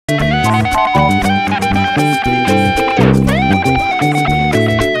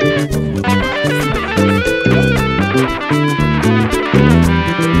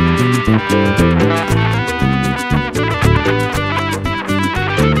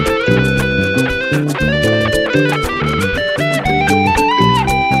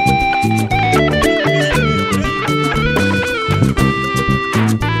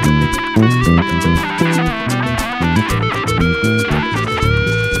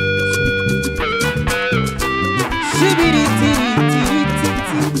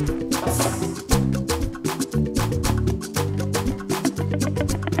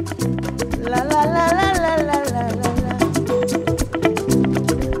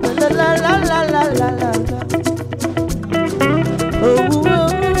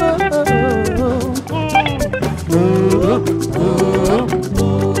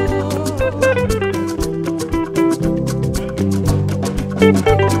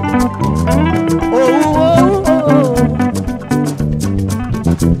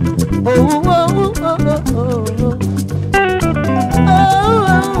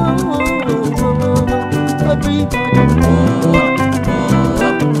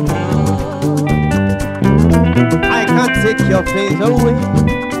I can't take your pain away,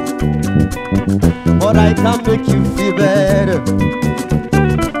 but I can make you feel better.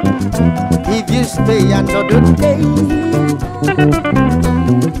 If you stay another day,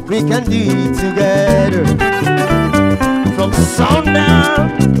 we can do it together. From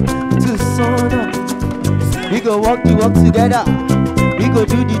sundown to sunup, we go walk the walk together. We go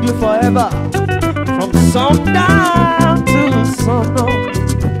do the do forever. From sundown to sunup,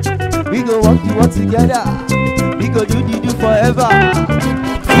 we go walk the walk together. We go do the do forever.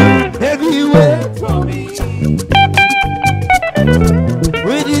 Baby, wait for me.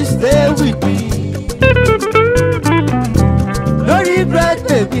 Will you stay with me? No regret,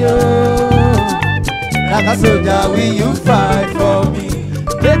 baby, oh. Like a soldier, will you fight for me?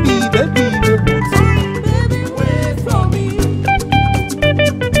 Baby, baby, baby. Baby, wait for me.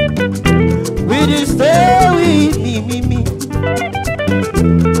 Will you stay with me?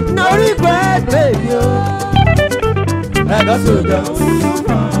 No regret, baby, oh. Like a soldier, will you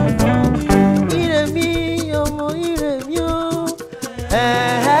fight for me? Iremi, omo Iremi, oh.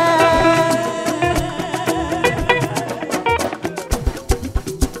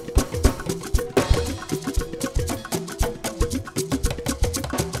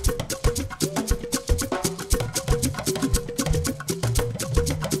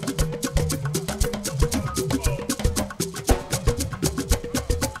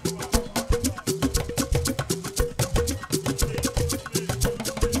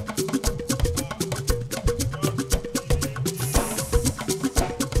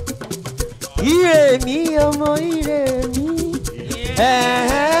 Iremi, ọmọ Iremi,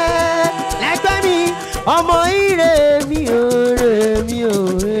 lẹ́gbẹ́ mi, ọmọ Iremi, Iremi,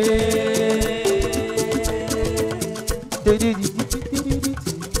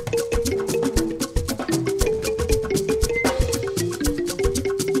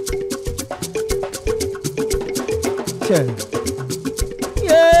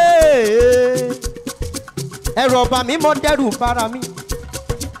 ẹ̀rù ọba mi mọ dẹ́rù bara mi.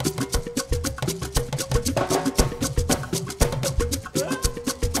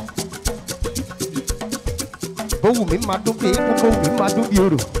 Bówù mi máa dún bí eégún, bówù mi máa dún bí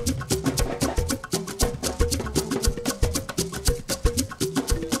orò.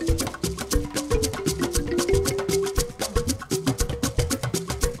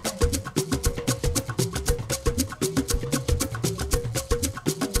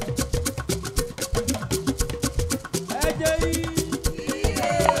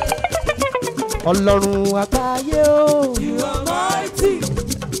 Ọlọ́run àgbáyé o. You are mighty.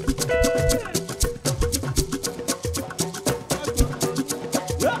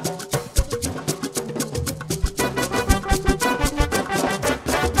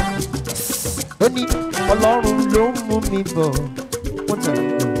 Ó ní Ọlọ́run ló mú mi bọ̀, wọ́n tẹ̀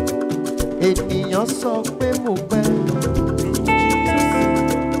ọ́. Ènìyàn sọ pé mo pẹ́.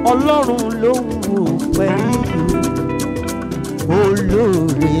 Ọlọ́run ló mú pẹ́ yìí.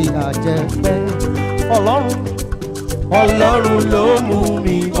 Olóore àjẹpẹ́. Ọlọ́run ló mú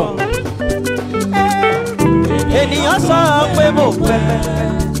mi bọ̀. Ènìyàn sọ pé mo pẹ́.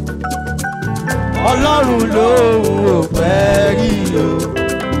 Ọlọ́run ló mú pẹ́ yìí o.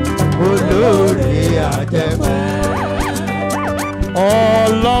 Olóore àjẹpẹ́.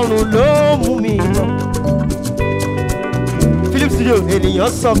 Ọlọ́run ló mú mi bọ̀. Philip Studio.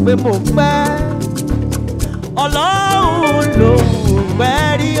 Ènìyàn sọ pé mo pẹ́. Ọlọ́run ló mú pẹ́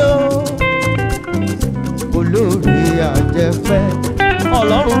rí o. Olóore àjẹpẹ́.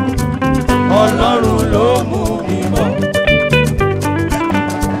 Ọlọ́run ló mú mi bọ̀.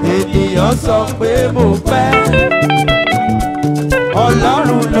 Ènìyàn sọ pé mo pẹ́.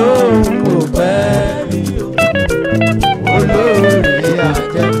 Ọlọ́run ló mú pẹ́ rí o. Olóore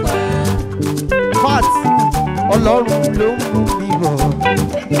àjẹpẹ́. Fat. Ọlọ́run ló mú mi bọ̀.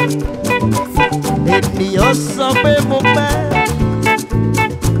 Ènìyàn sọ pé mo pẹ́.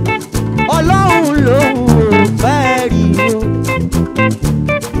 Ọlọ́run ló mú pẹ́ rí o.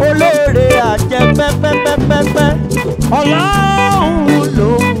 Olóore àjẹpẹ́ pẹ́pẹ́pẹ́pẹ́. Ọlọ́run ló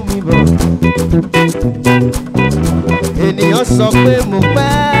mú mi bọ̀. Ènìyàn sọ pé mo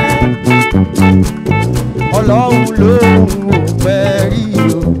pẹ́. Ọlọ́run ló mú pẹ́ rí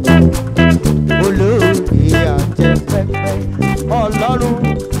o. Olóore àjẹpẹ́pẹ́.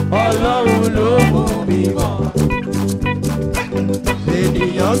 Ọlọ́run ló mú mi bọ̀.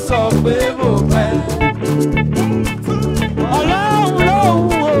 Ènìyàn sọ pé mo pẹ́. Ọlọ́run ló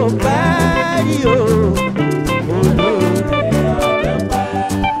mú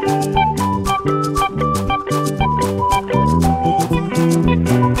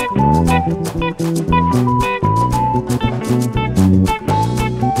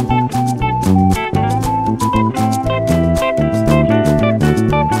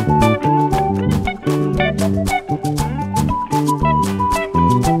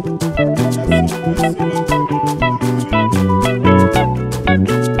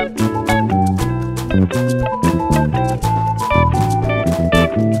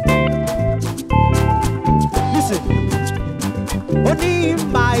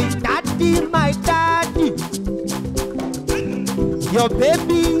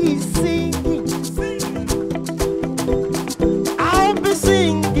is singing. I'll be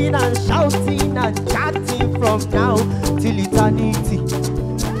singing and shouting and chanting from now till eternity.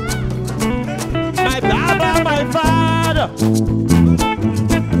 My Baba, my Father,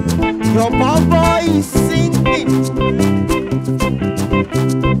 your Papa is singing.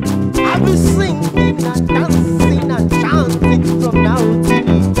 I'll be singing and dancing and chanting from now till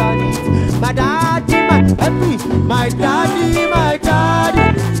eternity. My daddy, my daddy, my daddy,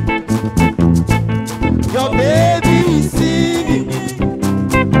 your baby is singing.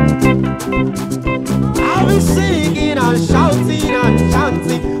 I'll be singing and shouting and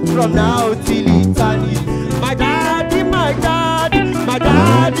chanting from now till eternity. My daddy, my daddy, my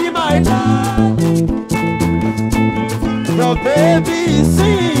daddy, my daddy, your baby is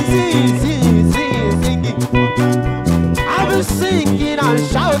singing. I'll be singing and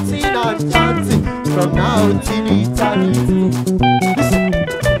shouting and chanting from now till eternity.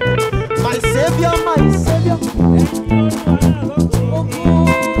 My Savior,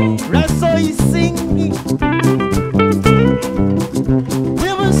 Reso is singing. We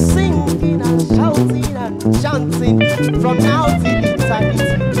will singing and shouting and chanting from now till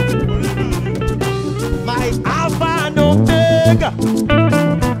eternity. My Alpha and Omega,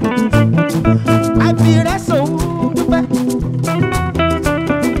 I feel that so.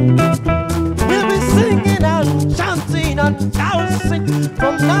 We'll be singing and chanting and dancing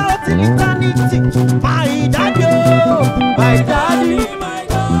from now till eternity. My daddy, my daddy, my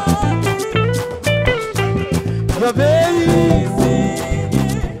daddy, your baby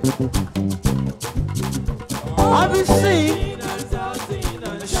singing. I'll be singing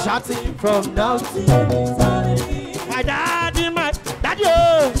and shouting from now till eternity. My daddy, my daddy,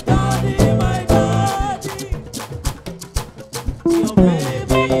 daddy, my daddy, your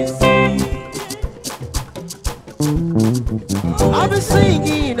baby singing. I'll be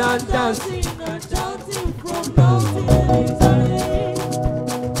singing and dancing and shouting from now till eternity.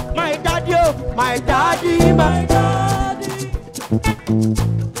 My daddy, my daddy, my daddy,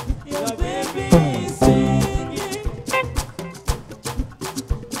 your baby singing.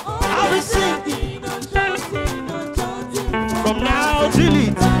 I'll be singing and shouting and chanting from now till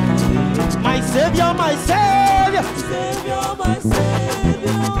eternity. My Savior, my Savior, my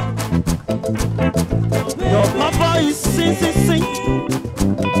Savior. Your Papa is sing.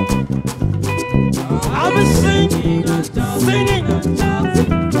 I'll be singing, singing.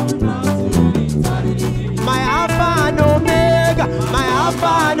 My Alpha and Omega, my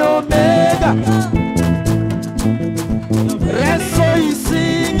Alpha and Omega. Reso is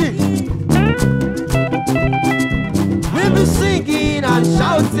singing. We'll be singing and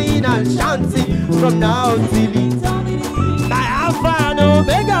shouting and chanting from now till eternity. My Alpha and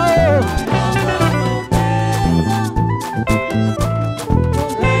Omega.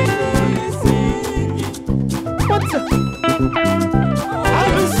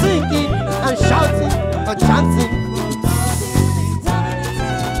 I'll be singing and shouting and chanting.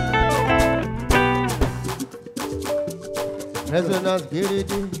 Resonance, get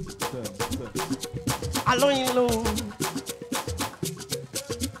it in. Alone.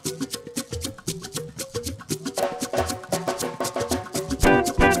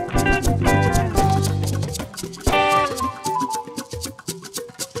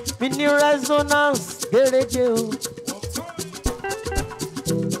 Mini resonance, get it in.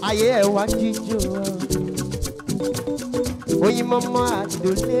 Aye, wa jíjó wa. Oyin mọ́mọ́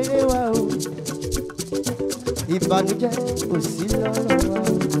àdóléré wa o. Ìbànújẹ́ kò sí lọ́rọ̀ wa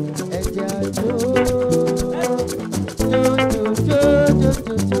o. Ẹ̀jẹ̀ àjò. Jó.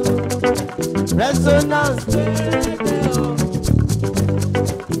 Resonance gbèrèdè o.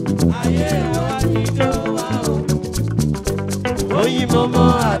 Ayé wa jíjó wa o. Oyin mọ́mọ́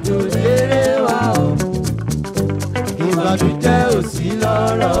àdóléré wa o. Ìbànújẹ́ ò sí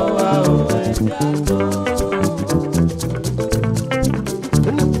lọ́rọ̀ wa o. Ẹ̀jẹ̀ àjò.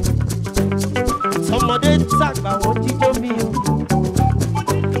 Tọmọdé tàgbà wọ́n jíjó mi o.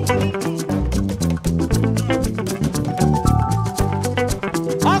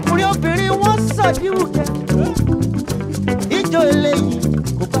 Ọkùnrin obìnrin wọ́n sọ̀díwùkẹ́. Ijó eléyìí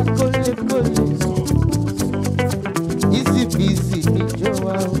kò bá kólé. Easy peasy níjó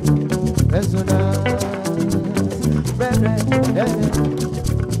wa o.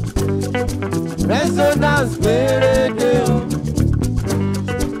 Resonance gbèrèdè o.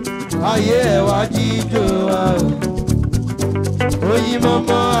 Ayé wa jíjó wa o. Oyin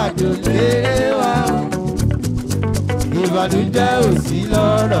mọ́mọ́ àdóléré wa o. Ìbànújẹ́ ò sí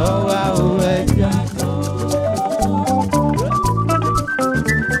lọ́rọ̀ wa o. Ẹ̀jẹ̀ àjò.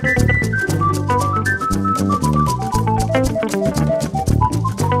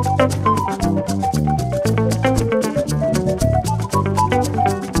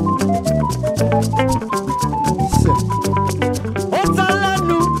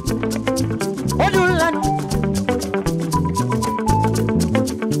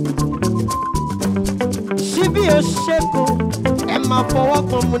 o ṣeko ẹ máa fọwọ́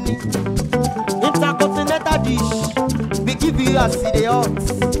kan mu ni. Intercontinental dish we give you as e dey hot.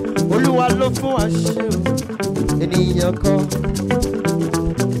 Olúwa ló fún wa ṣe o ènìyàn kan.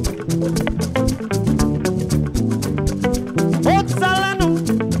 Ó ta lẹ́nu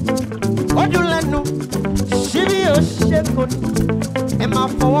ó dùn lẹ́nu ṣíbí o ṣeko ni ẹ máa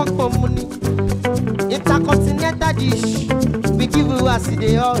fọwọ́ kan mu ni. Intercontinental dish we give you as e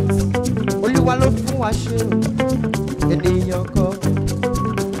dey hot. Olúwa ló fún wa ṣe o ènìyàn kan.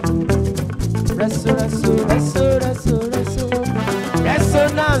 Reso reso reso reso reso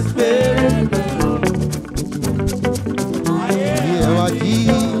resonance bere. Ẹ wá jí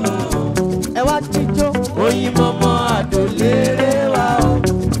ẹ wá jíjó oyin mọ́mọ́ àdòlérè wa o.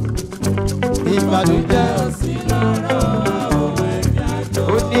 Ìbànújẹ́ òsì lọ́rọ̀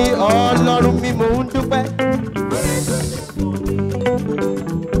ó ní Ọlọ́run mi mò ń dúpẹ́.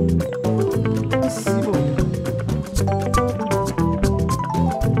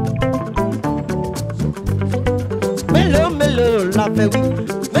 Mélòó mélòó la fẹ́ wí,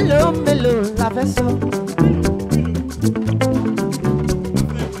 mélòó mélòó la fẹ́ sọ.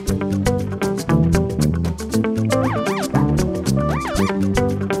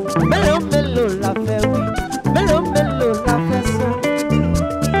 Mélòó mélòó la fẹ́ wí, mélòó mélòó la fẹ́ sọ.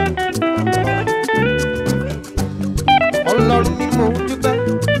 Ọlọ́run ni mò ń dúpẹ́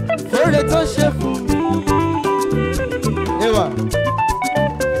fóore tó ṣe fún mi. Ewa.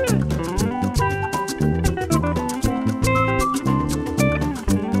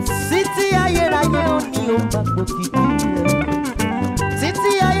 Títí ayérayé ó ní ó máa gbòkìkì rẹ̀.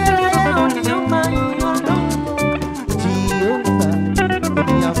 Títí ayérayé ó ní ó máa yìn Ọlọ́run. Jèhófà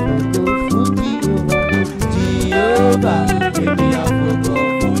èmi àfògo fún Jèhófà. Jèhófà èmi àfògo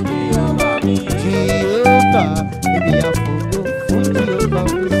fún Jèhófà mi. Jèhófà èmi àfògo fún Jèhófà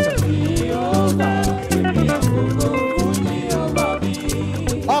mi. Jèhófà èmi àfògo fún Jèhófà mi.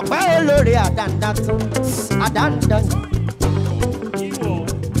 Ọpẹ́ olóore àdáńdá tó àdáńdá.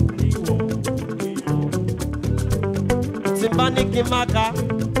 Tí n bá ní kí n máa ka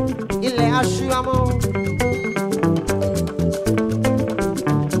ilẹ̀ aṣú amọ́.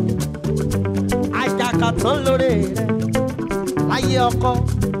 Àjàkà tán lórí rẹ̀ láyé ọkọ.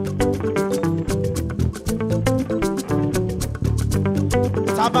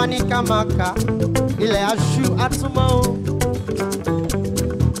 Tábà ní ká máa ka ilẹ̀ aṣú atúmọ̀ o.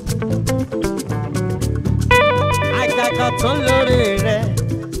 Àjàkà tán lórí rẹ̀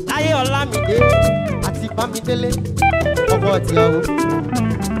láyé Ọlámídé àti Bámidélé ọkọ ìtìyàwó.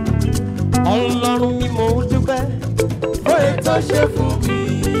 Ọlọ́run mi mò ń dúpẹ́ fóore tó ṣe fún mi.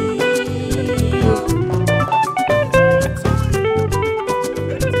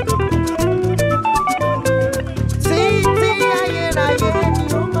 Títí ayérayé ni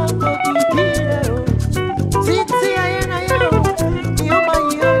ó máa gbòkìkì rẹ̀ o. Títí ayérayé o ni ó máa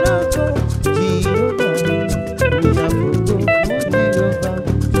yìn ológo. Jèhófà èmi àfògo fún Jèhófà.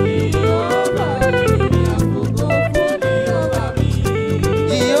 Jèhófà èmi àfògo fún Jèhófà mi.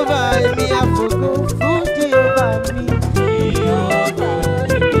 Jèhófà èmi àfògo fún Jèhófà mi. Jèhófà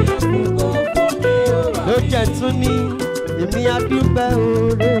èmi àfògo fún Jèhófà mi. Ló jẹ́ tún ní èmi àdúpẹ́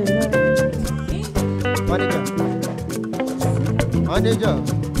oore rẹ̀. Manager.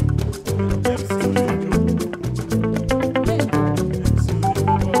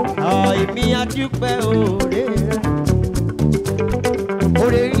 Èmi àdúpẹ́ oore rẹ̀.